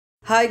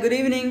Hi, good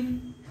evening.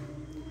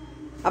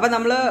 അപ്പോൾ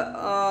നമ്മൾ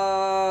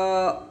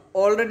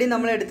already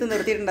നമ്മൾ എടുത്തു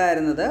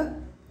നിർത്തിയിട്ടുണ്ടായിരുന്നത്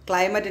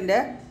ക്ലൈമറ്റിൻ്റെ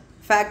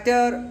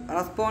factor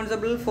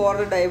responsible for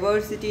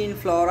diversity in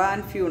Flora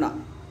and ഫ്യൂണ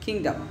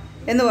kingdom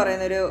എന്ന്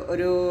പറയുന്ന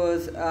ഒരു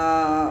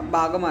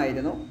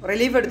ഭാഗമായിരുന്നു.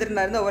 റിലീഫ്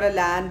എടുത്തിട്ടുണ്ടായിരുന്നു. അതുപോലെ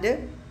ലാൻഡ്,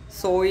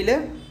 സോയില്,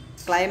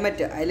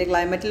 ക്ലൈമറ്റ്, അതിൽ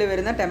ക്ലൈമറ്റിൽ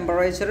വരുന്ന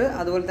ടെമ്പറേച്ചർ,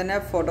 അതുപോലെ തന്നെ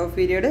ഫോട്ടോ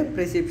പീരിയഡ്,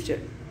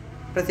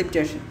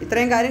 പ്രസിപ്പിറ്റേഷൻ,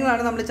 ഇത്രയും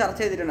കാര്യങ്ങളാണ് നമ്മൾ ചർച്ച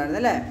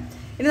ചെയ്തിട്ടുണ്ടായിരുന്നത് അല്ലേ.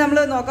 ഇനി നമ്മൾ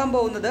നോക്കാൻ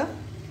പോകുന്നത്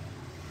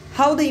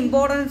how the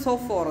importance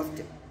of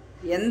forest,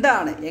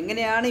 എന്താണ്,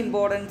 എങ്ങനെയാണ്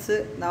ഇമ്പോർട്ടൻസ്,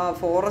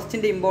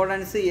 ഫോറസ്റ്റിൻ്റെ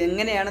ഇമ്പോർട്ടൻസ്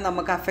എങ്ങനെയാണ്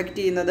നമുക്ക് അഫക്റ്റ്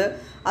ചെയ്യുന്നത്,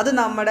 അത്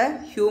നമ്മുടെ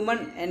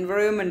ഹ്യൂമൻ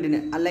എൻവയോൺമെൻറ്റിന്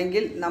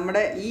അല്ലെങ്കിൽ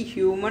നമ്മുടെ ഈ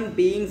ഹ്യൂമൻ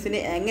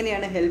ബീയിങ്സിന്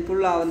എങ്ങനെയാണ്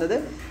ഹെൽപ്ഫുൾ ആവുന്നത്,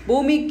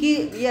 ഭൂമിക്ക്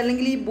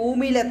അല്ലെങ്കിൽ ഈ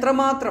ഭൂമിയിൽ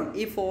എത്രമാത്രം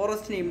ഈ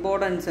ഫോറസ്റ്റിന്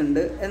ഇമ്പോർട്ടൻസ്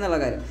ഉണ്ട് എന്നുള്ള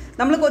കാര്യം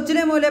നമ്മൾ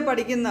കൊച്ചിലെ മൂലം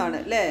പഠിക്കുന്നതാണ്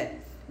അല്ലേ.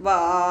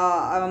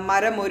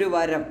 മരം ഒരു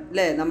വരം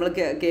അല്ലേ, നമ്മൾ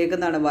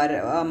കേൾക്കുന്നതാണ്.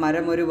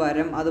 മരം ഒരു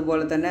വരം,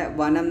 അതുപോലെ തന്നെ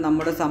വനം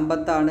നമ്മുടെ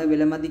സമ്പത്താണ്,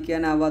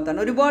 വിലമതിക്കാനാവാത്തതാണ്,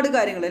 ഒരുപാട്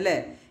കാര്യങ്ങൾ അല്ലേ.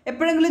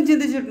 എപ്പോഴെങ്കിലും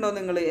ചിന്തിച്ചിട്ടുണ്ടോ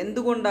നിങ്ങൾ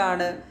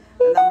എന്തുകൊണ്ടാണ്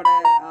നമ്മുടെ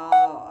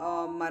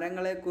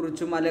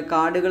മരങ്ങളെക്കുറിച്ചും അല്ലെ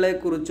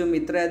കാടുകളെക്കുറിച്ചും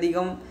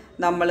ഇത്രയധികം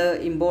നമ്മൾ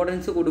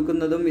ഇമ്പോർട്ടൻസ്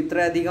കൊടുക്കുന്നതും,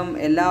 ഇത്രയധികം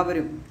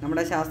എല്ലാവരും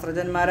നമ്മുടെ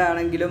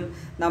ശാസ്ത്രജ്ഞന്മാരാണെങ്കിലും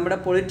നമ്മുടെ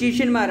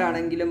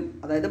പൊളിറ്റീഷ്യന്മാരാണെങ്കിലും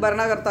അതായത്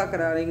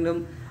ഭരണകർത്താക്കളാണെങ്കിലും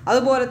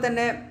അതുപോലെ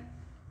തന്നെ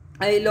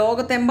ഈ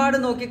ലോകത്തെമ്പാട്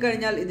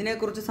നോക്കിക്കഴിഞ്ഞാൽ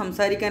ഇതിനെക്കുറിച്ച്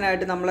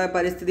സംസാരിക്കാനായിട്ട് നമ്മളെ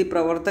പരിസ്ഥിതി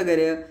പ്രവർത്തകർ,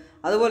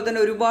 അതുപോലെ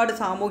തന്നെ ഒരുപാട്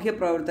സാമൂഹ്യ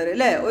പ്രവർത്തകർ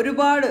അല്ലേ,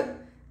 ഒരുപാട്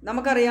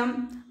നമുക്കറിയാം.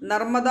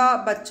 നർമ്മദ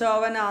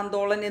ബച്ചാവൻ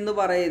ആന്തോളൻ എന്ന്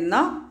പറയുന്ന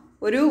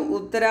ഒരു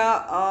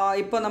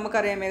ഇപ്പോൾ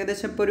നമുക്കറിയാം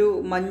ഏകദേശം ഇപ്പോൾ ഒരു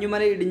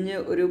മഞ്ഞുമല ഇടിഞ്ഞ്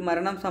ഒരു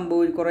മരണം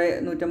സംഭവിച്ചു, കുറേ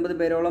 150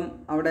 പേരോളം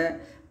അവിടെ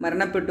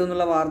മരണപ്പെട്ടു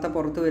എന്നുള്ള വാർത്ത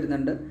പുറത്തു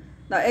വരുന്നുണ്ട്.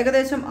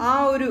 ഏകദേശം ആ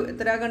ഒരു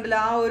ഉത്തരാഖണ്ഡിലെ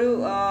ആ ഒരു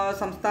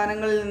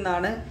സംസ്ഥാനങ്ങളിൽ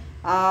നിന്നാണ്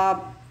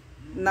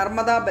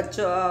നർമ്മദ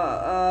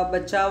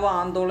ബച്ചാവോ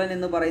ആന്തോളൻ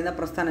എന്ന് പറയുന്ന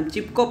പ്രസ്ഥാനം,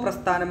 ചിപ്കോ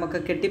പ്രസ്ഥാനമൊക്കെ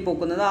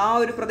കെട്ടിപ്പോക്കുന്നത് ആ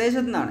ഒരു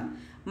പ്രദേശത്തു നിന്നാണ്.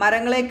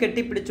 മരങ്ങളെ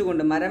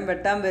കെട്ടിപ്പിടിച്ചുകൊണ്ട് മരം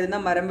വെട്ടാൻ വരുന്ന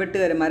മരം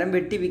വെട്ടുകാർ, മരം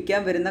വെട്ടി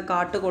വിൽക്കാൻ വരുന്ന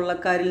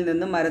കാട്ടുകൊള്ളക്കാരിൽ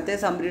നിന്ന് മരത്തെ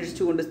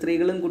സംരക്ഷിച്ചുകൊണ്ട്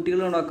സ്ത്രീകളും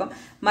കുട്ടികളും അടക്കം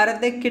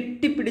മരത്തെ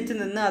കെട്ടിപ്പിടിച്ച്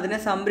നിന്ന് അതിനെ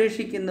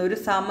സംരക്ഷിക്കുന്ന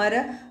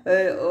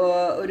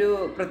ഒരു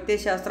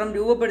പ്രത്യയശാസ്ത്രം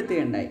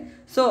രൂപപ്പെടുത്തുകയുണ്ടായി.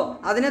 സോ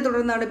അതിനെ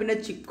തുടർന്നാണ് പിന്നെ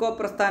ചിപ്കോ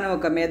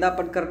പ്രസ്ഥാനമൊക്കെ മേധാ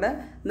പട്കറുടെ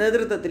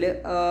നേതൃത്വത്തിൽ,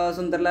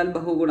 സുന്ദർലാൽ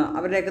ബഹുഗുണ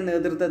അവരുടെയൊക്കെ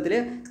നേതൃത്വത്തിൽ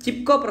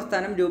ചിപ്കോ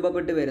പ്രസ്ഥാനം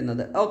രൂപപ്പെട്ടു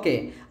വരുന്നത്. ഓക്കെ,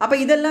 അപ്പോൾ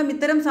ഇതെല്ലാം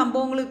ഇത്തരം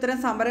സംഭവങ്ങൾ, ഇത്തരം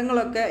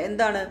സമരങ്ങളൊക്കെ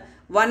എന്താണ്,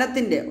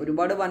 വനത്തിൻ്റെ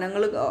ഒരുപാട്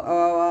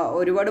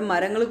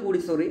മരങ്ങൾ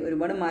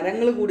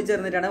കൂടി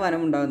ചേർന്നിട്ടാണ്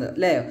വനം ഉണ്ടാകുന്നത്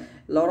അല്ലേ.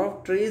 Lot of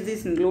trees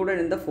is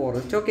included in the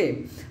forest. Okay,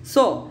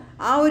 so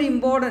ആ ഒരു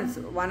ഇമ്പോർട്ടൻസ്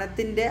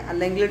വനത്തിൻ്റെ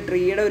അല്ലെങ്കിൽ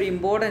ട്രീയുടെ ഒരു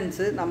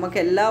ഇമ്പോർട്ടൻസ് നമുക്ക്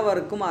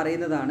എല്ലാവർക്കും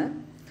അറിയുന്നതാണ്.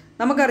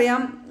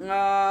 നമുക്കറിയാം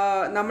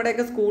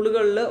നമ്മുടെയൊക്കെ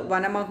സ്കൂളുകളിൽ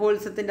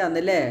വനമഹോത്സവത്തിൻ്റെ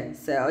അന്നല്ലേ,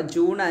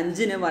 ജൂൺ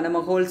 5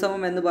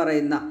 വനമഹോത്സവം എന്ന്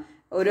പറയുന്ന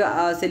ഒരു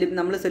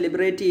നമ്മൾ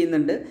സെലിബ്രേറ്റ്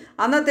ചെയ്യുന്നുണ്ട്.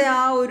 അന്നത്തെ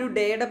ആ ഒരു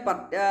ഡേയുടെ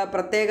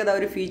പ്രത്യേകത,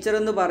 ഒരു ഫീച്ചർ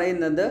എന്ന്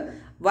പറയുന്നത്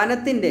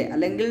വനത്തിൻ്റെ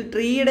അല്ലെങ്കിൽ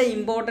ട്രീയുടെ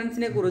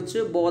ഇമ്പോർട്ടൻസിനെ കുറിച്ച്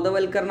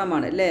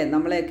ബോധവൽക്കരണമാണ് അല്ലേ.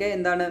 നമ്മളെയൊക്കെ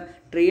എന്താണ്,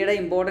 ട്രീയുടെ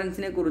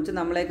ഇമ്പോർട്ടൻസിനെ കുറിച്ച്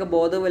നമ്മളെയൊക്കെ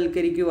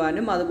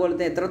ബോധവൽക്കരിക്കുവാനും അതുപോലെ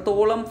തന്നെ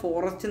എത്രത്തോളം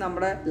ഫോറസ്റ്റ്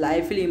നമ്മുടെ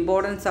ലൈഫിൽ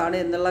ഇമ്പോർട്ടൻസ് ആണ്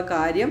എന്നുള്ള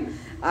കാര്യം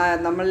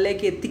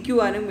നമ്മളിലേക്ക്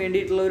എത്തിക്കുവാനും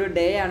വേണ്ടിയിട്ടുള്ള ഒരു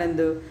ഡേ ആണ്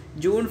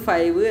ജൂൺ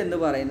 5 എന്ന്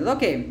പറയുന്നത്.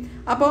 ഓക്കെ,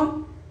 അപ്പം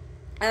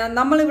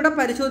നമ്മളിവിടെ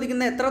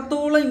പരിശോധിക്കുന്ന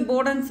എത്രത്തോളം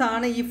ഇമ്പോർട്ടൻസ്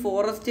ആണ് ഈ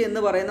ഫോറസ്റ്റ് എന്ന്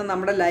പറയുന്ന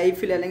നമ്മുടെ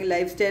ലൈഫിൽ അല്ലെങ്കിൽ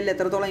ലൈഫ് സ്റ്റൈലിൽ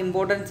എത്രത്തോളം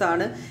ഇമ്പോർട്ടൻസ്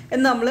ആണ്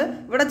എന്ന് നമ്മൾ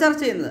ഇവിടെ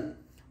ചർച്ച ചെയ്യുന്നത്.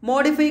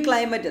 മോഡിഫൈ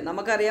ക്ലൈമറ്റ്,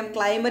 നമുക്കറിയാം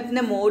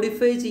ക്ലൈമറ്റിനെ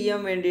മോഡിഫൈ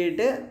ചെയ്യാൻ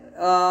വേണ്ടിയിട്ട്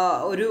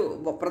ഒരു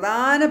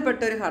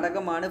പ്രധാനപ്പെട്ട ഒരു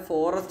ഘടകമാണ്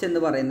ഫോറസ്റ്റ്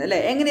എന്ന് പറയുന്നത് അല്ലേ.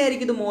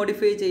 എങ്ങനെയായിരിക്കും ഇത്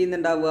മോഡിഫൈ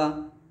ചെയ്യുന്നുണ്ടാവുക,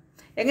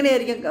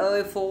 എങ്ങനെയായിരിക്കും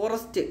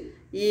ഫോറസ്റ്റ്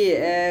ഈ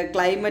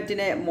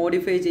ക്ലൈമറ്റിനെ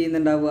മോഡിഫൈ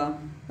ചെയ്യുന്നുണ്ടാവുക?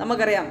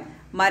 നമുക്കറിയാം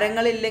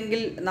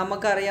മരങ്ങളില്ലെങ്കിൽ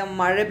നമുക്കറിയാം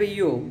മഴ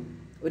പെയ്യുമോ?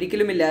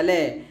 ഒരിക്കലുമില്ല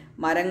അല്ലേ.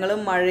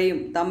 മരങ്ങളും മഴയും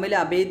തമ്മിൽ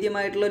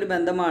അഭേദ്യമായിട്ടുള്ളൊരു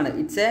ബന്ധമാണ്.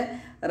 ഇറ്റ്സ്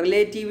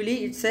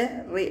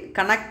എ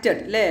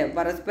കണക്റ്റഡ് അല്ലേ,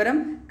 പരസ്പരം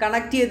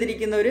കണക്ട്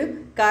ചെയ്തിരിക്കുന്ന ഒരു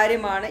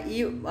കാര്യമാണ്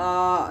ഈ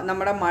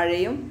നമ്മുടെ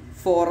മഴയും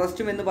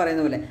ഫോറസ്റ്റും എന്ന്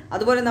പറയുന്ന പോലെ.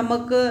 അതുപോലെ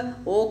നമുക്ക്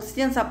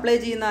ഓക്സിജൻ സപ്ലൈ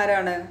ചെയ്യുന്ന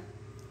ആരാണ്?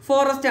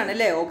 ഫോറസ്റ്റ് ആണ്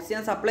അല്ലേ.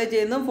 ഓക്സിജൻ സപ്ലൈ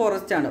ചെയ്യുന്നതും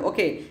ഫോറസ്റ്റ് ആണ്.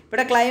 ഓക്കെ,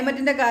 ഇവിടെ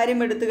ക്ലൈമറ്റിൻ്റെ കാര്യം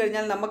എടുത്തു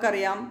കഴിഞ്ഞാൽ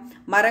നമുക്കറിയാം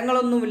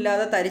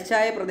മരങ്ങളൊന്നുമില്ലാതെ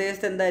തരിശായ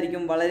പ്രദേശത്ത്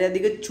എന്തായിരിക്കും,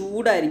 വളരെയധികം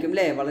ചൂടായിരിക്കും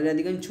അല്ലേ,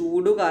 വളരെയധികം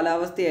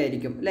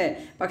കാലാവസ്ഥയായിരിക്കും അല്ലേ.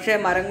 പക്ഷേ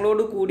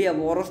മരങ്ങളോട് കൂടിയ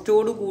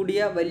ഫോറസ്റ്റോട്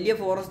കൂടിയ വലിയ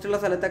ഫോറസ്റ്റുള്ള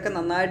സ്ഥലത്തൊക്കെ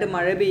നന്നായിട്ട്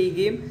മഴ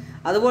പെയ്യുകയും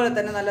അതുപോലെ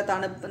തന്നെ നല്ല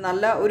തണുപ്പ്,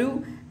 നല്ല ഒരു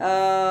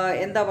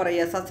എന്താ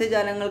പറയുക,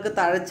 സസ്യജാലങ്ങൾക്ക്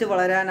തഴച്ച്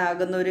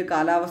വളരാനാകുന്ന ഒരു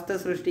കാലാവസ്ഥ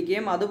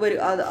സൃഷ്ടിക്കുകയും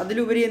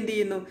അതിലുപരി എന്ത്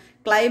ചെയ്യുന്നു,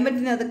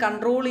 ക്ലൈമറ്റിനെ അത്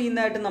കൺട്രോൾ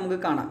ചെയ്യുന്നതായിട്ട് നമുക്ക്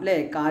കാണാം അല്ലേ.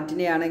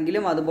 കാറ്റിനെ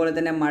ആണെങ്കിലും അതുപോലെ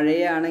തന്നെ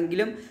മഴയെ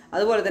ആണെങ്കിലും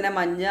അതുപോലെ തന്നെ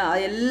മഞ്ഞ്,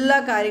 എല്ലാ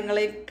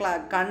കാര്യങ്ങളെയും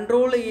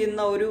കൺട്രോൾ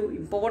ചെയ്യുന്ന ഒരു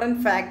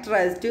ഇമ്പോർട്ടൻറ്റ്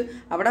ഫാക്ടറായിട്ട്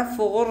അവിടെ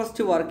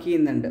ഫോറസ്റ്റ് വർക്ക്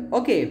ചെയ്യുന്നുണ്ട്.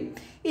 ഓക്കെ,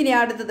 ഇനി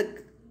അടുത്തത്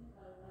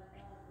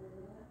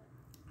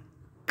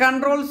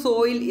കൺട്രോൾ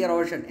സോയിൽ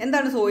ഇറോഷൻ.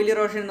 എന്താണ് സോയിൽ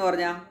ഇറോഷൻ എന്ന്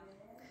പറഞ്ഞാൽ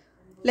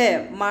അല്ലേ?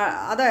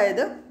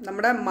 അതായത്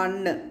നമ്മുടെ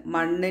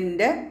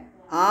മണ്ണിൻ്റെ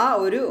ആ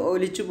ഒരു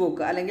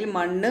ഒലിച്ചുപോക്ക് അല്ലെങ്കിൽ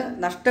മണ്ണ്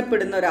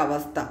നഷ്ടപ്പെടുന്ന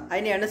ഒരവസ്ഥ,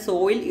 അതിനെയാണ്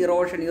സോയിൽ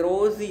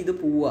ഇറോസ് ചെയ്ത്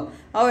പോവുക,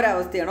 ആ ഒരു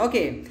അവസ്ഥയാണ്.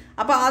 ഓക്കെ,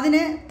 അപ്പോൾ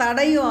അതിനെ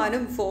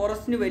തടയുവാനും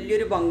ഫോറസ്റ്റിന്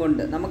വലിയൊരു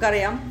പങ്കുണ്ട്.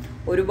 നമുക്കറിയാം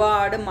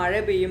ഒരുപാട് മഴ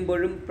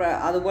പെയ്യുമ്പോഴും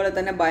അതുപോലെ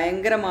തന്നെ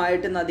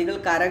ഭയങ്കരമായിട്ട് നദികൾ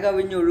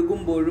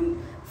കരകവിഞ്ഞൊഴുകുമ്പോഴും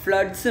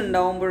ഫ്ലഡ്സ്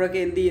ഉണ്ടാകുമ്പോഴൊക്കെ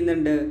എന്ത്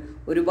ചെയ്യുന്നുണ്ട്,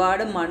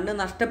 ഒരുപാട് മണ്ണ്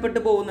നഷ്ടപ്പെട്ടു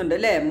പോകുന്നുണ്ട്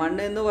അല്ലേ.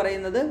 മണ്ണ് എന്ന്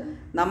പറയുന്നത്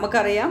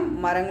നമുക്കറിയാം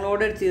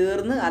മരങ്ങളോട്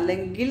ചേർന്ന്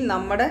അല്ലെങ്കിൽ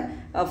നമ്മുടെ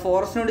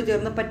ഫോറസ്റ്റിനോട്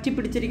ചേർന്ന്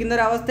പറ്റിപ്പിടിച്ചിരിക്കുന്ന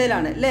ഒരു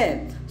അവസ്ഥയിലാണ് അല്ലേ.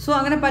 സോ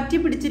അങ്ങനെ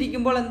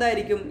പറ്റിപ്പിടിച്ചിരിക്കുമ്പോൾ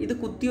എന്തായിരിക്കും, ഇത്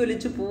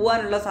കുത്തിയൊലിച്ച്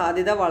പോകാനുള്ള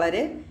സാധ്യത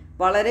വളരെ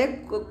വളരെ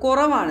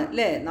കുറവാണ്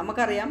അല്ലേ.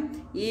 നമുക്കറിയാം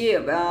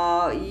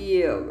ഈ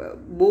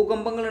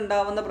ഭൂകമ്പങ്ങൾ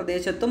ഉണ്ടാവുന്ന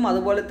പ്രദേശത്തും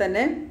അതുപോലെ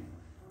തന്നെ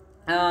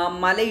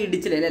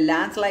മലയിടിച്ചിൽ അല്ലെ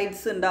ലാൻഡ്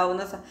സ്ലൈഡ്സ്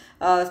ഉണ്ടാവുന്ന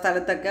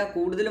സ്ഥലത്തൊക്കെ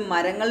കൂടുതലും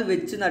മരങ്ങൾ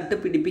വെച്ച് നട്ട്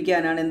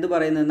പിടിപ്പിക്കാനാണ് എന്ത്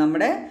പറയുന്നത്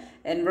നമ്മുടെ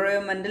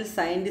എൻവയോൺമെൻറ്റൽ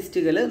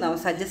സയൻറ്റിസ്റ്റുകൾ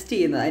സജസ്റ്റ്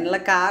ചെയ്യുന്നത്. അതിനുള്ള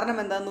കാരണം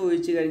എന്താണെന്ന്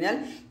ചോദിച്ചു കഴിഞ്ഞാൽ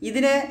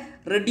ഇതിനെ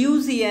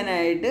റിഡ്യൂസ്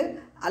ചെയ്യാനായിട്ട്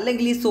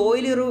അല്ലെങ്കിൽ ഈ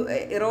സോയിൽ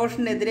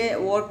ഇറോഷനെതിരെ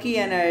വർക്ക്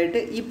ചെയ്യാനായിട്ട്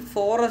ഈ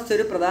ഫോറസ്റ്റ്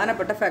ഒരു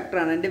പ്രധാനപ്പെട്ട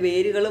ഫാക്ടറാണ്. അതിൻ്റെ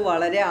വേരുകൾ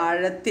വളരെ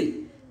ആഴത്തിൽ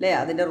അല്ലേ,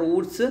 അതിൻ്റെ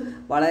റൂട്ട്സ്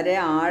വളരെ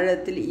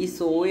ആഴത്തിൽ ഈ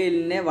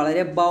സോയിലിനെ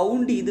വളരെ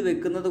ബൗണ്ട് ചെയ്ത്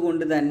വെക്കുന്നത്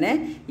കൊണ്ട് തന്നെ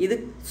ഇത്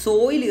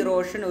സോയിൽ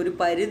ഇറോഷൻ ഒരു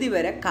പരിധി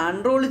വരെ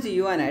കൺട്രോൾ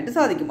ചെയ്യുവാനായിട്ട്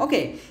സാധിക്കും.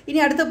 ഓക്കെ, ഇനി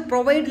അടുത്ത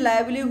provide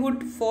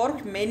livelihood for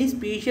many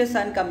species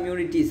and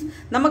communities.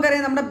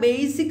 നമുക്കറിയാം നമ്മുടെ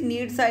ബേസിക്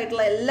നീഡ്സ്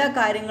ആയിട്ടുള്ള എല്ലാ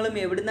കാര്യങ്ങളും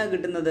എവിടുന്നാണ്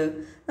കിട്ടുന്നത്,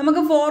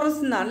 നമുക്ക്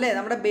ഫോറസ്റ്റിൽ നിന്നാണ് അല്ലേ.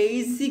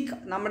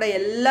 നമ്മുടെ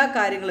എല്ലാ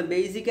കാര്യങ്ങളും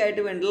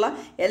ബേസിക്കായിട്ട് വേണ്ടിയുള്ള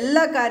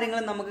എല്ലാ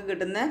കാര്യങ്ങളും നമുക്ക്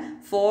കിട്ടുന്ന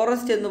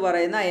ഫോറസ്റ്റ് എന്ന്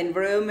പറയുന്ന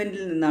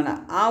എൻവയോൺമെൻറ്റിൽ നിന്നാണ്,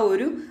 ആ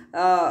ഒരു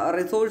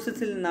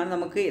റിസോഴ്സസിൽ നിന്നാണ്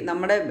നമുക്ക്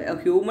നമ്മുടെ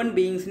ഹ്യൂമൻ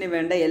ബീയിങ്സിന്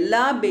വേണ്ട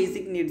എല്ലാ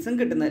ബേസിക് നീഡ്സും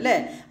കിട്ടുന്നത് അല്ലേ.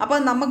 അപ്പോൾ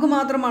നമുക്ക്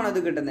മാത്രമാണോ ഇത്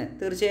കിട്ടുന്നത്?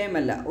 തീർച്ചയായും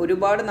അല്ല.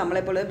 ഒരുപാട്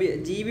നമ്മളെപ്പോലെ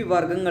ജീവി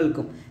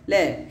വർഗ്ഗങ്ങൾക്കും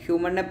അല്ലേ,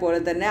 ഹ്യൂമനെ പോലെ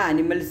തന്നെ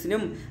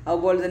അനിമൽസിനും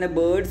അതുപോലെ തന്നെ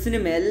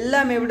ബേർഡ്സിനും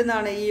എല്ലാം എവിടെ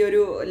നിന്നാണ് ഈ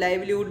ഒരു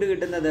ലൈവ്ലിഹുഡ്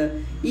കിട്ടുന്നത്?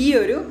 ഈ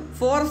ഒരു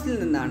ഫോറസ്റ്റിൽ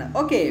നിന്നാണ്.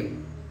 ഓക്കെ,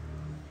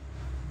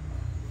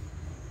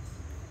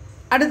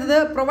 അടുത്തത്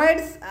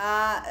provides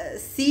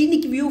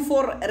scenic view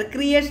four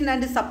recreation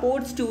and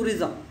supports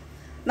tourism.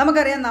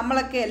 നമുക്കറിയാം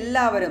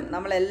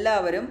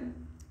നമ്മളെല്ലാവരും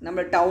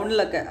നമ്മൾ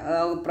ടൗണിലൊക്കെ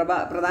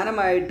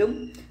പ്രധാനമായിട്ടും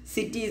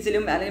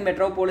സിറ്റീസിലും അല്ലെങ്കിൽ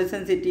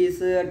മെട്രോപൊളിറ്റൻ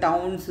സിറ്റീസ്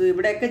ടൗൺസ്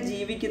ഇവിടെയൊക്കെ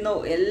ജീവിക്കുന്ന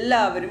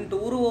എല്ലാവരും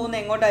ടൂർ പോകുന്ന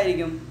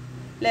എങ്ങോട്ടായിരിക്കും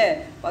അല്ലേ?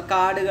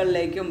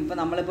 കാടുകളിലേക്കും. ഇപ്പോൾ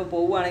നമ്മളിപ്പോൾ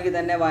പോവുകയാണെങ്കിൽ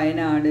തന്നെ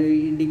വയനാട്,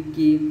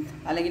 ഇടുക്കി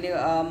അല്ലെങ്കിൽ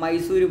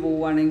മൈസൂർ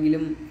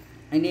പോവുകയാണെങ്കിലും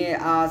ഇനി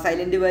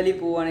സൈലൻറ്റ് വാലി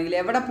പോവുകയാണെങ്കിൽ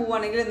എവിടെ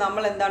പോവുകയാണെങ്കിലും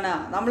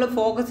നമ്മൾ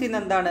ഫോക്കസ്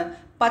ചെയ്യുന്നത് എന്താണ്?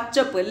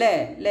 പച്ചപ്പ്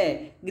അല്ലേ,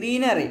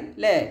 ഗ്രീനറി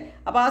അല്ലേ.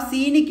 അപ്പോൾ ആ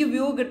സീനിക്ക്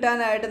വ്യൂ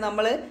കിട്ടാനായിട്ട്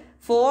നമ്മൾ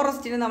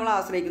ഫോറസ്റ്റിനെ നമ്മൾ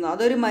ആശ്രയിക്കുന്നു.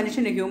 അതൊരു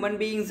മനുഷ്യന് ഹ്യൂമൻ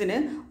ബീയിങ്സിന്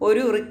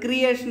ഒരു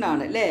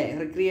റിക്രിയേഷനാണ് അല്ലേ.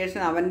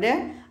 റിക്രിയേഷൻ അവൻ്റെ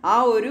ആ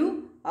ഒരു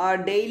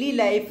ഡെയിലി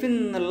ലൈഫിൽ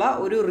നിന്നുള്ള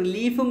ഒരു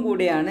റിലീഫും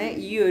കൂടെയാണ്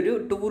ഈ ഒരു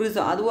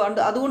ടൂറിസം.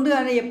 അതുകൊണ്ട്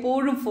തന്നെ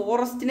എപ്പോഴും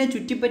ഫോറസ്റ്റിനെ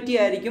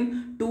ചുറ്റിപ്പറ്റിയായിരിക്കും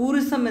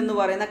ടൂറിസം എന്ന്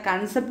പറയുന്ന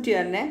കൺസെപ്റ്റ്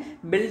തന്നെ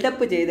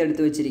ബിൽഡപ്പ്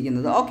ചെയ്തെടുത്ത്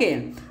വെച്ചിരിക്കുന്നത്. ഓക്കെ,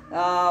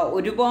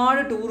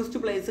 ഒരുപാട്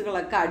ടൂറിസ്റ്റ്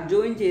പ്ലേസുകളൊക്കെ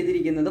അഡ്ജോയിൻ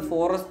ചെയ്തിരിക്കുന്നത്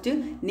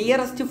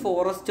നിയറസ്റ്റ്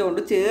ഫോറസ്റ്റ്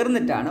കൊണ്ട്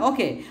ചേർന്നിട്ടാണ്.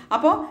 ഓക്കെ,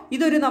 അപ്പോൾ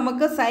ഇതൊരു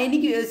നമുക്ക്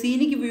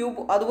സീനിക് വ്യൂ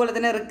അതുപോലെ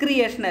തന്നെ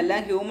റിക്രിയേഷൻ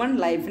എല്ലാം ഹ്യൂമൻ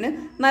ലൈഫിന്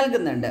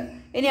നൽകുന്നുണ്ട്.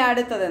 ഇനി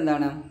അടുത്തത്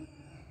എന്താണ്?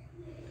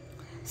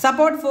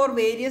 സപ്പോർട്ട് ഫോർ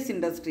വേരിയസ്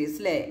ഇൻഡസ്ട്രീസ്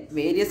അല്ലേ.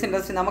 വേരിയസ്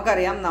ഇൻഡസ്ട്രി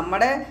നമുക്കറിയാം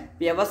നമ്മുടെ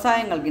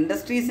വ്യവസായങ്ങൾക്ക്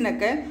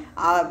ഇൻഡസ്ട്രീസിനൊക്കെ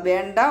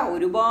വേണ്ട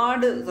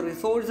ഒരുപാട്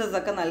റിസോഴ്സസ്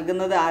ഒക്കെ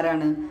നൽകുന്നത്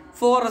ആരാണ്?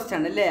 ഫോറസ്റ്റ്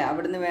ആണ് അല്ലേ.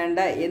 അവിടുന്ന് വേണ്ട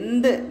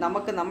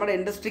നമ്മുടെ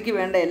ഇൻഡസ്ട്രിക്ക്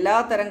വേണ്ട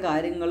എല്ലാത്തരം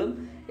കാര്യങ്ങളും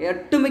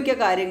ഒട്ടുമിക്ക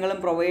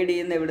കാര്യങ്ങളും പ്രൊവൈഡ്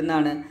ചെയ്യുന്ന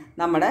എവിടുന്നാണ്?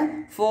 നമ്മുടെ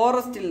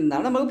ഫോറസ്റ്റിൽ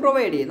നിന്നാണ് നമ്മൾ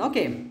പ്രൊവൈഡ് ചെയ്യുന്നത്.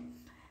 Okay,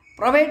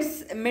 provides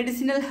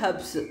medicinal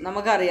herbs.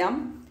 നമുക്കറിയാം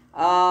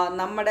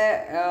നമ്മുടെ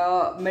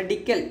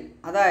മെഡിക്കൽ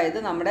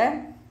അതായത് നമ്മുടെ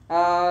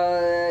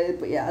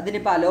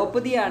അതിനിപ്പോൾ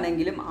അലോപ്പതി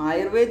ആണെങ്കിലും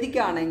ആയുർവേദിക്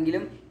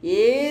ആണെങ്കിലും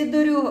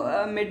ഏതൊരു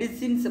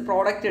മെഡിസിൻസ്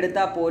പ്രോഡക്റ്റ്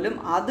എടുത്താൽ പോലും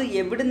അത്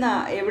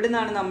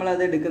എവിടുന്നാണ്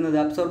നമ്മളത് എടുക്കുന്നത്,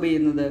 അബ്സോർബ്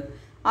ചെയ്യുന്നത്?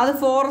 അത്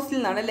ഫോറസ്റ്റിൽ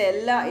നിന്നാണ് അല്ലേ.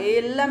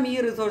 എല്ലാം ഈ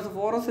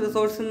ഫോറസ്റ്റ്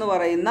റിസോഴ്സ് എന്ന്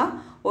പറയുന്ന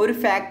ഒരു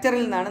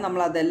ഫാക്ടറിൽ നിന്നാണ്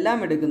നമ്മൾ അതെല്ലാം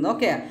എടുക്കുന്നത്.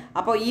 ഓക്കെ,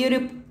 അപ്പോൾ ഈ ഒരു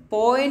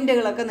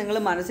പോയിന്റുകളൊക്കെ നിങ്ങൾ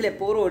മനസ്സിൽ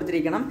എപ്പോഴും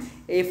ഓർത്തിരിക്കണം.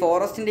 ഈ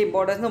ഫോറസ്റ്റിൻ്റെ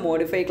importance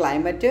modify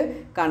climate,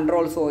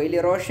 control soil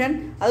erosion,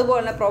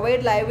 അതുപോലെ തന്നെ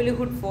provide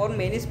livelihood for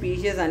many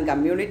species and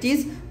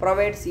communities,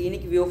 provide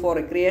scenic view four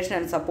recreation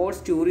and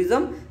supports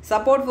tourism,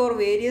 support for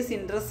various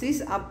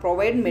industries,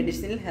 provide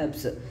medicinal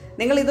herbs.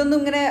 നിങ്ങൾ ഇതൊന്നും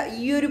ഇങ്ങനെ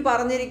ഈ ഒരു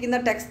പറഞ്ഞിരിക്കുന്ന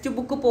ടെക്സ്റ്റ്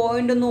ബുക്ക്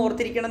പോയിന്റ് ഒന്നും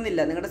ഓർത്തിരിക്കണം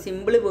എന്നില്ല. നിങ്ങളുടെ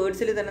സിമ്പിൾ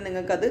വേർഡ്സിൽ തന്നെ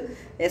നിങ്ങൾക്കത്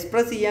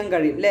എക്സ്പ്രസ് ചെയ്യാൻ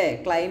കഴിയും അല്ലേ.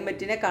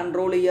 ക്ലൈമറ്റിനെ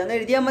കൺട്രോൾ ചെയ്യാമെന്ന്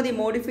എഴുതിയാൽ മതി.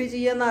 മോഡിഫൈ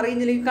ചെയ്യാമെന്ന്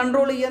അറിയുന്നില്ലെങ്കിൽ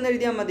കൺട്രോൾ ചെയ്യാമെന്ന്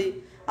എഴുതിയാൽ മതി.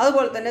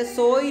 അതുപോലെ തന്നെ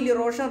സോയിൽ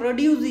ഇറോഷൻ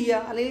റെഡ്യൂസ്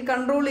ചെയ്യുക അല്ലെങ്കിൽ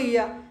കൺട്രോൾ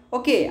ചെയ്യുക.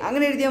 ഓക്കെ,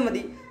 അങ്ങനെ എഴുതിയാൽ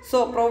മതി. So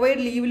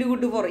provide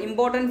livelihood four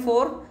important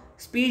for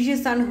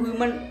species and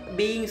human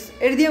beings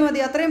എഴുതിയാൽ മതി,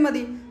 അത്രയും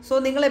മതി. സോ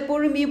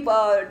നിങ്ങളെപ്പോഴും ഈ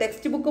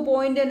ടെക്സ്റ്റ് ബുക്ക്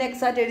പോയിന്റ് തന്നെ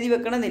എക്സാക്റ്റ് എഴുതി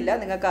വെക്കണമെന്നില്ല.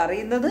 നിങ്ങൾക്ക്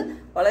അറിയുന്നത്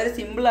വളരെ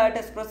സിമ്പിളായിട്ട്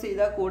എക്സ്പ്രസ്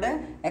ചെയ്താൽ കൂടെ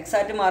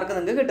എക്സാക്റ്റ് മാർക്ക്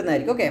നിങ്ങൾക്ക്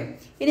കിട്ടുന്നതായിരിക്കും. ഓക്കെ,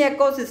 ഇനി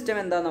എക്കോ സിസ്റ്റം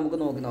എന്താണെന്ന്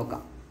നമുക്ക്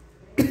നോക്കാം.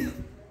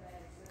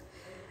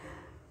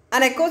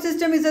 An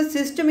ecosystem is a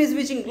system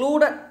which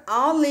includes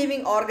all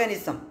living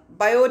organisms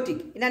biotic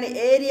in an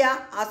area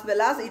as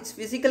well as its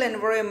physical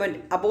environment,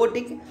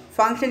 abiotic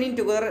functioning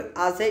together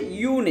as a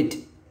unit.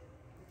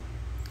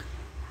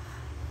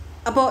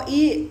 അപ്പോൾ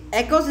ഈ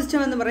ecosystem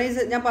എന്ന്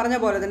പറയുന്നത് ഞാൻ പറഞ്ഞ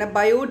പോലെ തന്നെ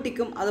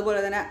ബയോട്ടിക്കും അതുപോലെ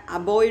തന്നെ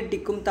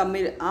അബോയിറ്റിക്കും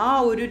തമ്മിൽ ആ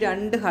ഒരു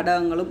രണ്ട്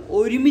ഘടകങ്ങളും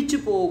ഒരുമിച്ച്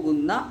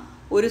പോകുന്ന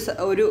ഒരു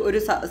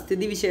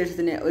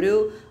സ്ഥിതിവിശേഷത്തിനെ ഒരു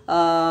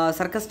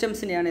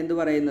സർക്കസ്റ്റംസിനെയാണ് എന്ത്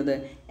പറയുന്നത്,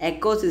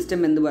 എക്കോസിസ്റ്റം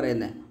എന്ന്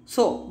പറയുന്നത്.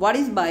 So what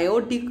is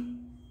biotic,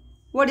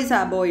 what is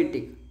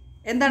അബോയിറ്റിക്,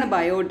 എന്താണ്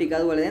ബയോട്ടിക്,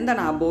 അതുപോലെ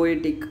എന്താണ്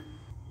അബോയിറ്റിക്,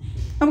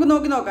 നമുക്ക്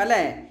നോക്കാം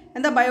അല്ലേ.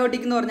 എന്താ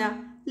ബയോട്ടിക് എന്ന് പറഞ്ഞാൽ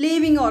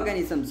ലിവിങ്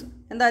ഓർഗാനിസംസ്,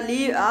 എന്താ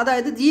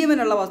അതായത്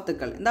ജീവനുള്ള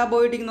വസ്തുക്കൾ. എന്താ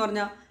അബോയിറ്റിക് എന്ന്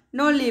പറഞ്ഞാൽ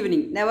നോൺ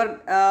ലീവിനിങ്, നെവർ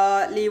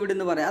ലീവ്ഡ്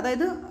എന്ന് പറയാം,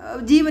 അതായത്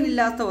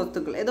ജീവനില്ലാത്ത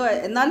വസ്തുക്കൾ.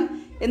 എന്നാൽ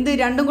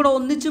രണ്ടും കൂടെ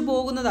ഒന്നിച്ചു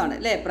പോകുന്നതാണ്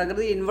അല്ലേ.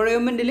 പ്രകൃതി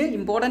എൻവയോൺമെൻറ്റിൽ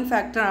ഇമ്പോർട്ടൻറ്റ്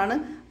ഫാക്ടറാണ്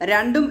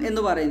രണ്ടും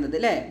എന്ന് പറയുന്നത്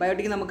അല്ലേ.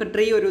 ബയോട്ടിക് നമുക്ക്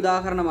ട്രീ ഒരു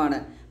ഉദാഹരണമാണ്.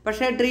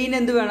 പക്ഷേ ട്രീന്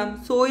എന്ത് വേണം,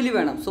 സോയിൽ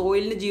വേണം.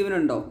 സോയിലിന്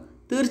ജീവനുണ്ടോ,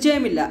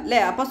 തീർച്ചയായും ഇല്ല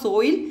അല്ലേ. അപ്പോൾ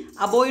സോയിൽ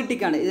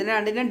അബോയിറ്റിക്കാണ്. ഇതിന്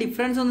രണ്ടിൻ്റെ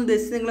ഡിഫറൻസ് ഒന്ന്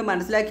ജസ്റ്റ് നിങ്ങൾ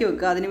മനസ്സിലാക്കി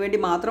വെക്കുക, അതിനുവേണ്ടി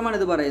മാത്രമാണ്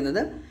ഇത്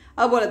പറയുന്നത്.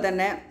 അതുപോലെ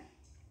തന്നെ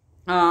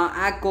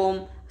ആക്കോം,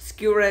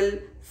 സ്ക്യൂറൽ,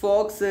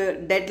 ഫോക്സ്,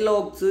 ഡെഡ്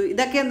ലോക്സ്,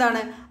 ഇതൊക്കെ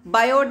എന്താണ്,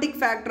 ബയോട്ടിക്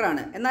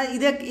ഫാക്ടറാണ്. എന്നാൽ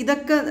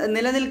ഇതൊക്കെ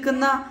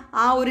നിലനിൽക്കുന്ന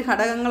ആ ഒരു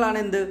ഘടകങ്ങളാണ്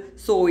എന്ത്,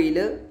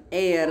 soil,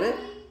 air,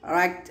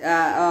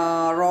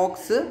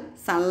 rocks,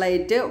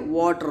 sunlight,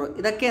 water.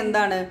 ഇതൊക്കെ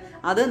എന്താണ്,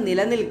 അത്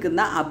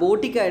നിലനിൽക്കുന്ന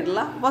അബോട്ടിക്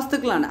ആയിട്ടുള്ള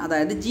വസ്തുക്കളാണ്,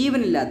 അതായത്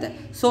ജീവനില്ലാത്ത.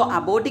 സോ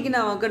അബോട്ടിക്കിനെ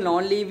നമുക്ക്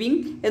നോൺ ലീവിങ്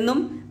എന്നും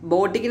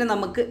ബോട്ടിക്കിനെ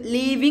നമുക്ക്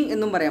ലീവിങ്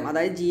എന്നും പറയാം,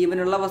 അതായത്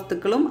ജീവനുള്ള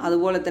വസ്തുക്കളും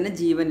അതുപോലെ തന്നെ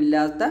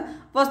ജീവനില്ലാത്ത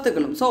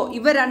വസ്തുക്കളും. സോ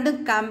ഇവ രണ്ടും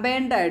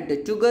കമ്പൈൻഡ് ആയിട്ട്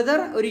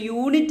ടുഗദർ ഒരു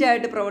യൂണിറ്റ്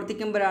ആയിട്ട്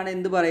പ്രവർത്തിക്കുമ്പോഴാണ്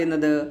എന്ത്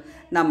പറയുന്നത്,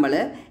 നമ്മൾ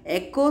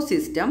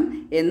എക്കോസിസ്റ്റം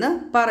എന്ന്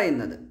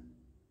പറയുന്നത്.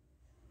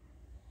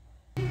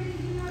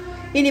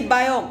 ഇനി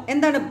ബയോം,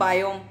 എന്താണ്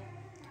biome?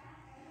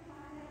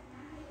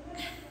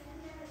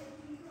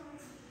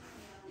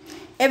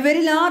 A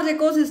very large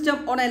ecosystem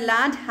on a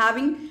land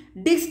having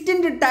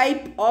distinct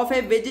type of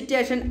a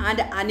vegetation and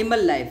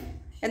animal life.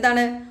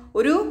 എന്താണ്,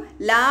 ഒരു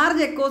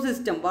ലാർജ്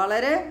എക്കോസിസ്റ്റം,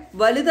 വളരെ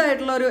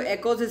വലുതായിട്ടുള്ള ഒരു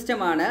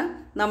എക്കോസിസ്റ്റമാണ്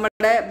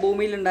നമ്മുടെ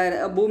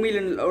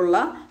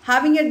ഭൂമിയിലുള്ള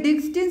having A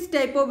distinct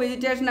type of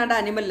vegetation and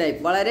animal life.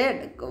 വളരെ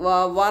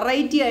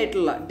വെറൈറ്റി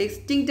ആയിട്ടുള്ള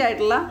ഡിസ്റ്റിങ്ക്റ്റ്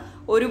ആയിട്ടുള്ള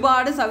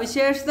ഒരുപാട്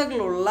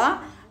സവിശേഷതകളുള്ള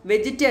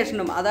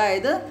വെജിറ്റേഷനും,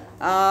 അതായത്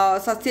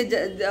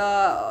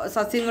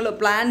സസ്യങ്ങൾ,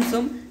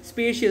 പ്ലാന്റ്സും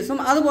സ്പീഷീസും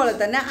അതുപോലെ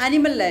തന്നെ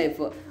അനിമൽ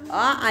ലൈഫ്,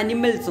 ആ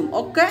അനിമൽസും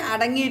ഒക്കെ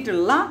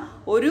അടങ്ങിയിട്ടുള്ള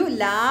ഒരു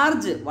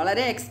ലാർജ്,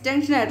 വളരെ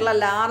എക്സ്റ്റൻഷൻ ആയിട്ടുള്ള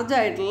ലാർജ്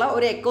ആയിട്ടുള്ള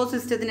ഒരു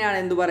എക്കോസിസ്റ്റത്തിനെയാണ്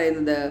എന്ത്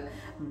പറയുന്നത്,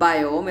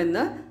 ബയോം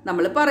എന്ന്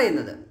നമ്മൾ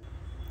പറയുന്നത്.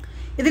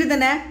 ഇതിൽ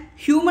തന്നെ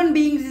human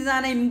beings is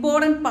an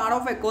important part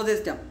of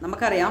ecosystem.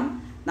 നമുക്കറിയാം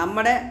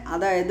നമ്മുടെ,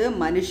 അതായത്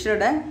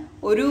മനുഷ്യരുടെ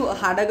ഒരു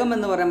ഘടകം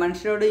എന്ന് പറയാം,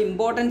 മനുഷ്യരുടെ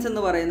ഇമ്പോർട്ടൻസ്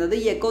എന്ന് പറയുന്നത്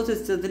ഈ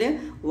എക്കോസിസ്റ്റത്തിന്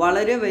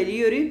വളരെ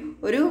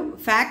വലിയൊരു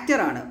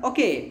ഫാക്ടറാണ്.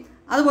 ഓക്കെ,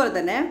 അതുപോലെ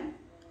തന്നെ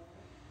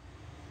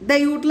they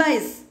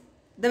utilize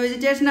the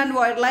vegetation and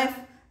wildlife.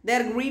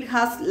 Their greed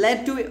has led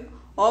to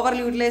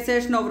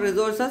overutilization of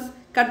resources,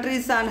 cut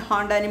trees and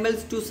hunt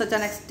animals to such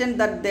an extent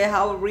that they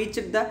have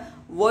reached the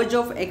verge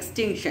of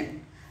extinction.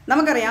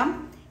 നമുക്കറിയാം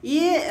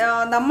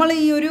നമ്മൾ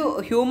ഈ ഒരു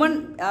human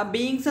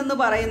beings എന്ന്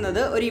പറയുന്നത്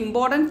ഒരു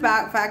important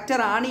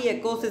ഫാക്ടറാണ് ഈ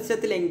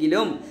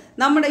എക്കോസിസ്റ്റത്തിലെങ്കിലും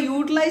നമ്മുടെ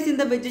utilise in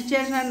the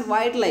vegetation and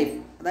wild life,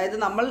 അതായത്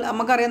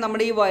നമുക്കറിയാം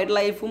നമ്മുടെ ഈ വൈൽഡ്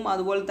ലൈഫും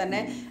അതുപോലെ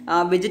തന്നെ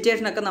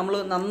വെജിറ്റേഷനൊക്കെ നമ്മൾ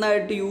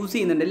നന്നായിട്ട് യൂസ്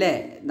ചെയ്യുന്നുണ്ട് അല്ലേ.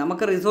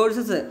 നമുക്ക്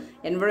റിസോഴ്സസ്,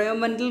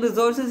 എൻവയോൺമെൻറ്റൽ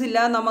റിസോഴ്സസ്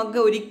ഇല്ലാതെ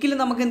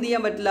ഒരിക്കലും നമുക്ക് എന്ത്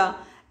ചെയ്യാൻ പറ്റില്ല,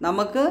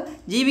 നമുക്ക്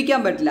ജീവിക്കാൻ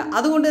പറ്റില്ല.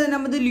 അതുകൊണ്ട് തന്നെ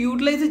നമ്മൾ ഇത്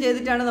യൂട്ടിലൈസ്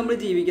ചെയ്തിട്ടാണ് നമ്മൾ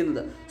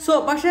ജീവിക്കുന്നത്. സോ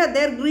പക്ഷേ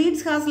there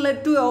greeds has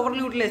led to over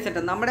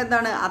utilisation. നമ്മുടെ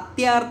എന്താണ്,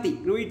 അത്യാർത്തി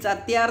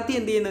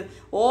എന്ത് ചെയ്യുന്നത്,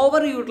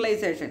 ഓവർ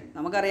യൂട്ടിലൈസേഷൻ.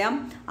 നമുക്കറിയാം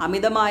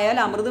അമിതമായാൽ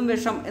അമൃതും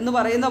വിഷം എന്ന്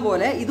പറയുന്ന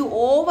പോലെ ഇത്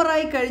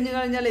ഓവറായി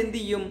കഴിഞ്ഞാൽ എന്ത്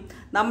ചെയ്യും,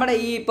 നമ്മുടെ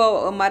ഈ ഇപ്പോൾ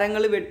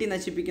മരങ്ങൾ വെട്ടി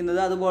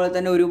നശിപ്പിക്കുന്നത്, അതുപോലെ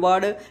തന്നെ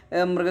ഒരുപാട്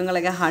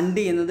മൃഗങ്ങളൊക്കെ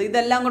ഹണ്ട് ചെയ്യുന്നത്,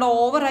 ഇതെല്ലാം കൂടെ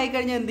ഓവറായി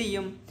കഴിഞ്ഞാൽ എന്ത്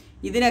ചെയ്യും,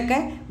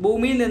 ഇതിനൊക്കെ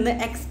ഭൂമിയിൽ നിന്ന്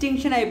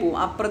എക്സ്റ്റിങ്ഷനായി പോവും,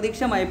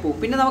 അപ്രത്യക്ഷമായി പോവും.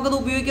 പിന്നെ നമുക്കത്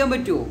ഉപയോഗിക്കാൻ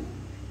പറ്റുമോ,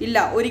 ഇല്ല,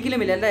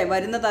 ഒരിക്കലുമില്ല അല്ലേ.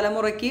 വരുന്ന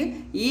തലമുറയ്ക്ക്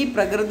ഈ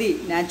പ്രകൃതി,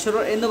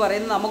 നാച്ചുറൽ എന്ന്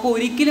പറയുന്നത് നമുക്ക്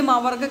ഒരിക്കലും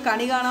അവർക്ക്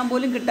കണി കാണാൻ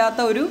പോലും കിട്ടാത്ത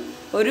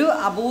ഒരു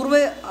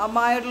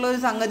അപൂർവമായിട്ടുള്ളൊരു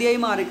സംഗതിയായി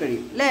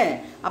മാറിക്കഴിയും അല്ലേ.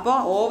 അപ്പോൾ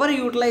ഓവർ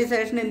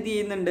യൂട്ടിലൈസേഷൻ എന്ത്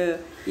ചെയ്യുന്നുണ്ട്,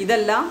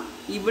 ഇതെല്ലാം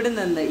ഇവിടെ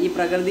നിന്ന്, ഈ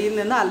പ്രകൃതിയിൽ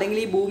നിന്ന് അല്ലെങ്കിൽ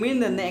ഈ ഭൂമിയിൽ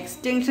നിന്ന്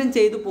എക്സ്റ്റെൻഷൻ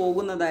ചെയ്തു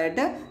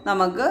പോകുന്നതായിട്ട്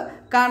നമുക്ക്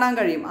കാണാൻ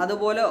കഴിയും.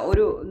 അതുപോലെ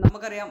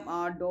നമുക്കറിയാം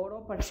ഡോഡോ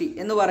പക്ഷി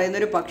എന്ന്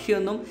പറയുന്നൊരു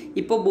പക്ഷിയൊന്നും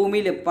ഇപ്പോൾ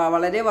ഭൂമിയിൽ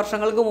വളരെ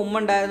വർഷങ്ങൾക്ക്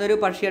മുമ്പുണ്ടായിരുന്നൊരു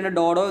പക്ഷിയാണ്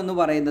ഡോഡോ എന്ന്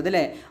പറയുന്നത്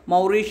അല്ലേ.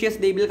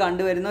 മൗറീഷ്യസ് ദ്വീപിൽ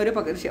കണ്ടുവരുന്ന ഒരു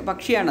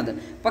പക്ഷിയാണത്.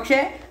 പക്ഷേ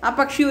ആ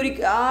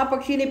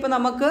പക്ഷീനെ ഇപ്പോൾ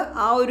നമുക്ക്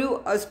ആ ഒരു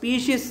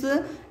സ്പീഷീസ്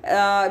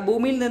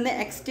ഭൂമിയിൽ നിന്ന്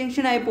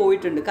എക്സ്റ്റെൻഷനായി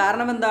പോയിട്ടുണ്ട്.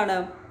 കാരണം എന്താണ്,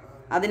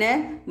 അതിനെ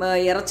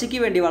ഇറച്ചിക്ക്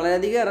വേണ്ടി,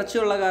 വളരെയധികം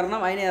ഇറച്ചിയുള്ള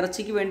കാരണം അതിനെ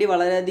ഇറച്ചിക്ക് വേണ്ടി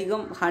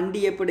വളരെയധികം ഹണ്ട്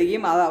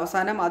ചെയ്യപ്പെടുകയും അത്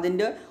അവസാനം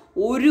അതിൻ്റെ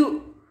ഒരു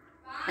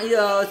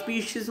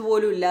സ്പീഷീസ്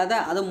പോലും ഇല്ലാതെ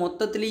അത്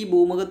മൊത്തത്തിൽ ഈ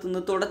ഭൂമുഖത്ത്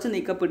നിന്ന് തുടച്ച്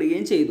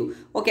നീക്കപ്പെടുകയും ചെയ്തു.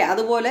 ഓക്കെ,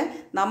 അതുപോലെ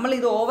നമ്മൾ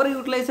ഇത് ഓവർ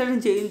യൂട്ടിലൈസേഷൻ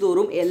ചെയ്യും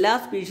തോറും എല്ലാ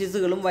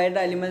സ്പീഷീസുകളും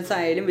വൈൽഡ് അനിമൽസ്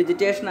ആയാലും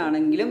വെജിറ്റേഷൻ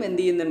ആണെങ്കിലും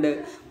എന്ത് ചെയ്യുന്നുണ്ട്,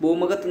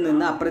 ഭൂമുഖത്ത്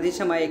നിന്ന്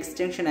അപ്രത്യക്ഷമായ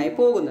എക്സ്റ്റെൻഷനായി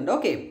പോകുന്നുണ്ട്.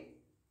 ഓക്കെ,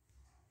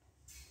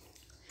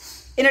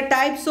 ഇനി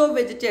ടൈപ്സ് ഓഫ്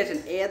വെജിറ്റേഷൻ,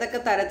 ഏതൊക്കെ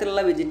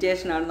തരത്തിലുള്ള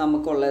വെജിറ്റേഷനാണ്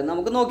നമുക്കുള്ളത്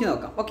നമുക്ക് നോക്കി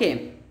നോക്കാം. ഓക്കെ,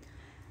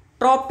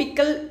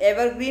 ട്രോപ്പിക്കൽ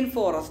എവർഗ്രീൻ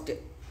ഫോറസ്റ്റ്,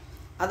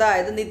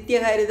 അതായത്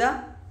നിത്യഹരിത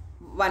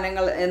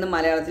വനങ്ങൾ എന്ന്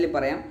മലയാളത്തിൽ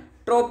പറയാം.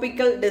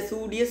 Tropical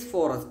ഡെസൂഡിയസ്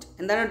forest.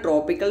 എന്താണ്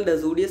ട്രോപ്പിക്കൽ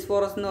ഡെസൂഡിയസ്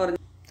ഫോറസ്റ്റ് എന്ന് പറഞ്ഞാൽ?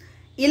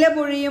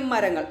 ഇലപൊഴിയും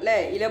മരങ്ങൾ അല്ലേ,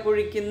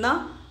 ഇലപൊഴിക്കുന്ന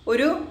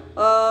ഒരു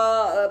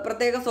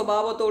പ്രത്യേക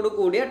സ്വഭാവത്തോടു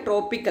കൂടിയ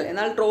ട്രോപ്പിക്കൽ,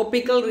 എന്നാൽ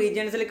ട്രോപ്പിക്കൽ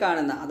റീജിയൻസിൽ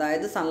കാണുന്ന,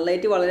 അതായത്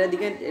സൺലൈറ്റ്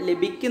വളരെയധികം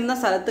ലഭിക്കുന്ന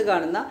സ്ഥലത്ത്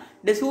കാണുന്ന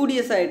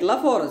ഡെസൂഡിയസ് ആയിട്ടുള്ള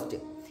ഫോറസ്റ്റ്.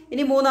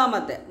 ഇനി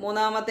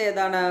മൂന്നാമത്തെ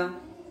ഏതാണ്?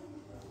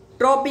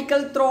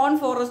 Tropical thrown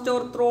forest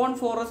or thrown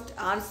forest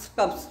and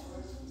സ്കബ്സ്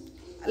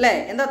അല്ലേ.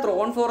 എന്താ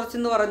ത്രോൺ ഫോറസ്റ്റ്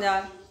എന്ന്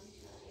പറഞ്ഞാൽ?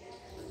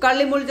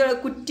 കള്ളിമുൾ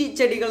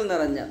കുറ്റിച്ചെടികൾ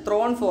നിറഞ്ഞ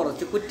ത്രോൺ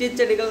ഫോറസ്റ്റ്,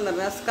 കുറ്റിച്ചെടികൾ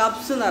നിറഞ്ഞ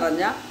സ്കബ്സ്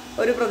നിറഞ്ഞ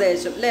ഒരു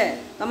പ്രദേശം അല്ലേ.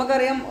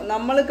 നമുക്കറിയാം,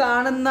 നമ്മൾ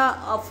കാണുന്ന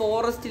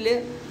ഫോറസ്റ്റിൽ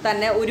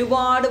തന്നെ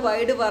ഒരുപാട്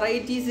വൈഡ്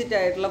വെറൈറ്റീസ്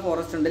ആയിട്ടുള്ള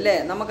ഫോറസ്റ്റ് ഉണ്ട് അല്ലേ.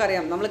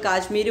 നമുക്കറിയാം, നമ്മൾ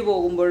കാശ്മീർ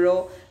പോകുമ്പോഴോ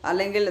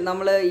അല്ലെങ്കിൽ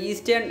നമ്മൾ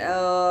ഈസ്റ്റേൺ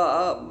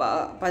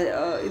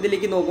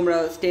ഇതിലേക്ക്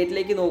നോക്കുമ്പോഴോ,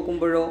 സ്റ്റേറ്റിലേക്ക്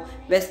നോക്കുമ്പോഴോ,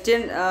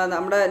 വെസ്റ്റേൺ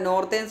നമ്മുടെ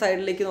നോർത്തേൺ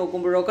സൈഡിലേക്ക്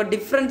നോക്കുമ്പോഴോ ഒക്കെ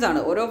ഡിഫറൻസ്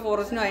ആണ്. ഓരോ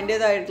ഫോറസ്റ്റിനും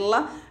അതിൻ്റേതായിട്ടുള്ള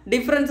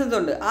ഡിഫറൻസസ്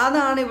ഉണ്ട്.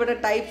 അതാണ് ഇവിടെ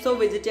ടൈപ്സ്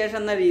ഓഫ് വെജിറ്റേഷൻ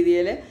എന്ന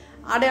രീതിയിൽ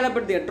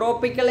അടയാളപ്പെടുത്തുക.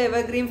 ട്രോപ്പിക്കൽ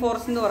എവർഗ്രീൻ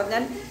ഫോറസ്റ്റ് എന്ന്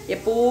പറഞ്ഞാൽ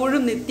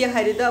എപ്പോഴും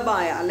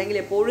നിത്യഹരിതമായ അല്ലെങ്കിൽ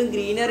എപ്പോഴും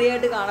ഗ്രീനറി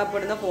ആയിട്ട്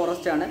കാണപ്പെടുന്ന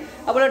ഫോറസ്റ്റാണ്.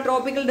 അപ്പോൾ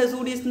ട്രോപ്പിക്കൽ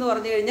ഡെസൂഡിയസ് എന്ന്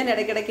പറഞ്ഞു കഴിഞ്ഞാൽ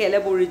ഇടയ്ക്കിടയ്ക്ക് ഇല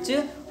പൊഴിച്ച്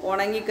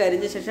ഉണങ്ങി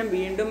കരിഞ്ഞ ശേഷം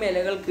വീണ്ടും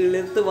ഇലകൾ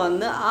കിളിർത്ത്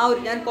വന്ന് ആ ഒരു,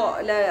 ഞാൻ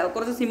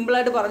കുറച്ച്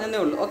സിമ്പിളായിട്ട് പറഞ്ഞതേ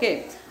ഉള്ളൂ. ഓക്കെ,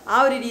 ആ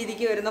ഒരു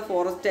രീതിക്ക് വരുന്ന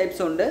ഫോറസ്റ്റ്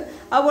ടൈപ്സ് ഉണ്ട്.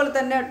 അതുപോലെ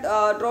തന്നെ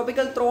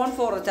ട്രോപ്പിക്കൽ ത്രോൺ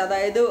ഫോറസ്റ്റ്,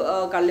 അതായത്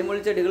കള്ളിമുൾ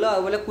ചെടികളും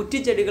അതുപോലെ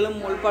കുറ്റിച്ചെടികളും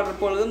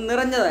മുൾപടർപ്പുകളും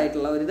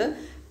നിറഞ്ഞതായിട്ടുള്ള ഒരിത്.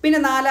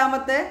 പിന്നെ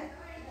നാലാമത്തെ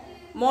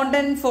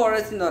മൗണ്ടൻ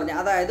ഫോറസ്റ്റ് എന്ന് പറഞ്ഞാൽ,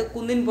 അതായത്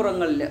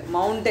കുന്നിൻപുറങ്ങളിൽ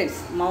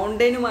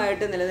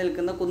മൗണ്ടനുമായിട്ട്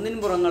നിലനിൽക്കുന്ന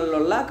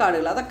കുന്നിൻപുറങ്ങളിലുള്ള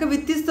കാടുകൾ. അതൊക്കെ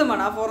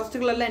വ്യത്യസ്തമാണ്. ആ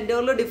ഫോറസ്റ്റുകളെല്ലാം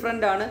എൻ്റർലി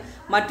ഡിഫറെൻ്റ് ആണ്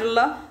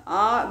മറ്റുള്ള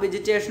ആ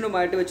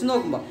വെജിറ്റേഷനുമായിട്ട് വെച്ച്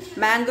നോക്കുമ്പോൾ.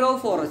 മാംഗ്രോവ്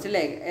ഫോറസ്റ്റ്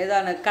അല്ലേ,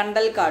 ഏതാണ്?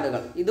 കണ്ടൽ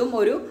കാടുകൾ. ഇതും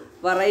ഒരു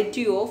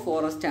വെറൈറ്റി ഓഫ്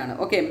ഫോറസ്റ്റ് ആണ്.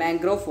 ഓക്കെ,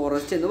 മാംഗ്രോവ്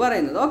ഫോറസ്റ്റ് എന്ന്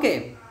പറയുന്നത്.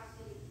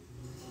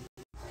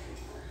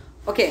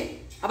 ഓക്കെ,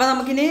 അപ്പോൾ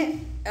നമുക്കിനി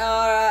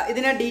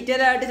ഇതിനെ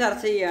ഡീറ്റെയിൽ ആയിട്ട്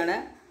ചർച്ച ചെയ്യുകയാണ്.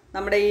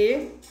 നമ്മുടെ ഈ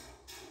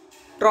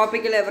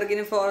tropical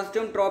evergreen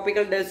ഫോറസ്റ്റും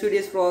tropical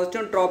deciduous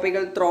ഫോറസ്റ്റും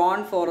tropical thrown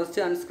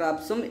forest and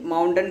സ്ക്രബ്സും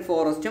mountain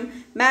ഫോറസ്റ്റും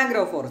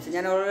mangrove forest.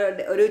 ഞാൻ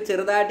ഒരു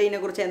ചെറുതായിട്ട്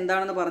ഇതിനെക്കുറിച്ച്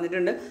എന്താണെന്ന്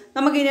പറഞ്ഞിട്ടുണ്ട്.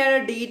 നമുക്ക് ഇനി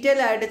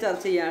ഡീറ്റെയിൽ ആയിട്ട്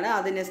ചർച്ച ചെയ്യുകയാണ്.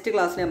 അത് നെക്സ്റ്റ്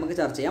ക്ലാസ്സിൽ നമുക്ക്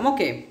ചർച്ച ചെയ്യാം.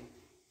 ഓക്കെ,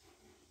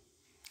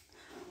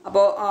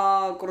 അപ്പോൾ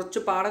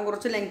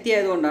കുറച്ച് ലെങ്തി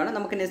ആയതുകൊണ്ടാണ്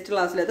നമുക്ക് നെക്സ്റ്റ്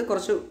ക്ലാസ്സിൽ അത്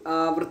കുറച്ച്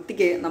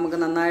വൃത്തിക്ക് നമുക്ക്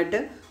നന്നായിട്ട്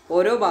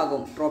ഓരോ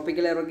ഭാഗവും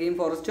tropical evergreen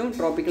ഫോറസ്റ്റും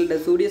tropical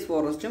ഡെസൂഡിയസ്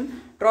ഫോറസ്റ്റും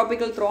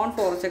tropical thrown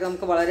ഫോറസ്റ്റൊക്കെ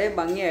നമുക്ക് വളരെ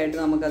ഭംഗിയായിട്ട്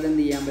നമുക്കത്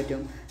എന്ത് ചെയ്യാൻ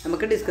പറ്റും,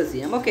 നമുക്ക് ഡിസ്കസ്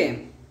ചെയ്യാം. ഓക്കെ,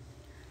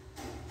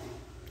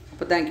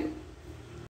 അപ്പോൾ താങ്ക് യു.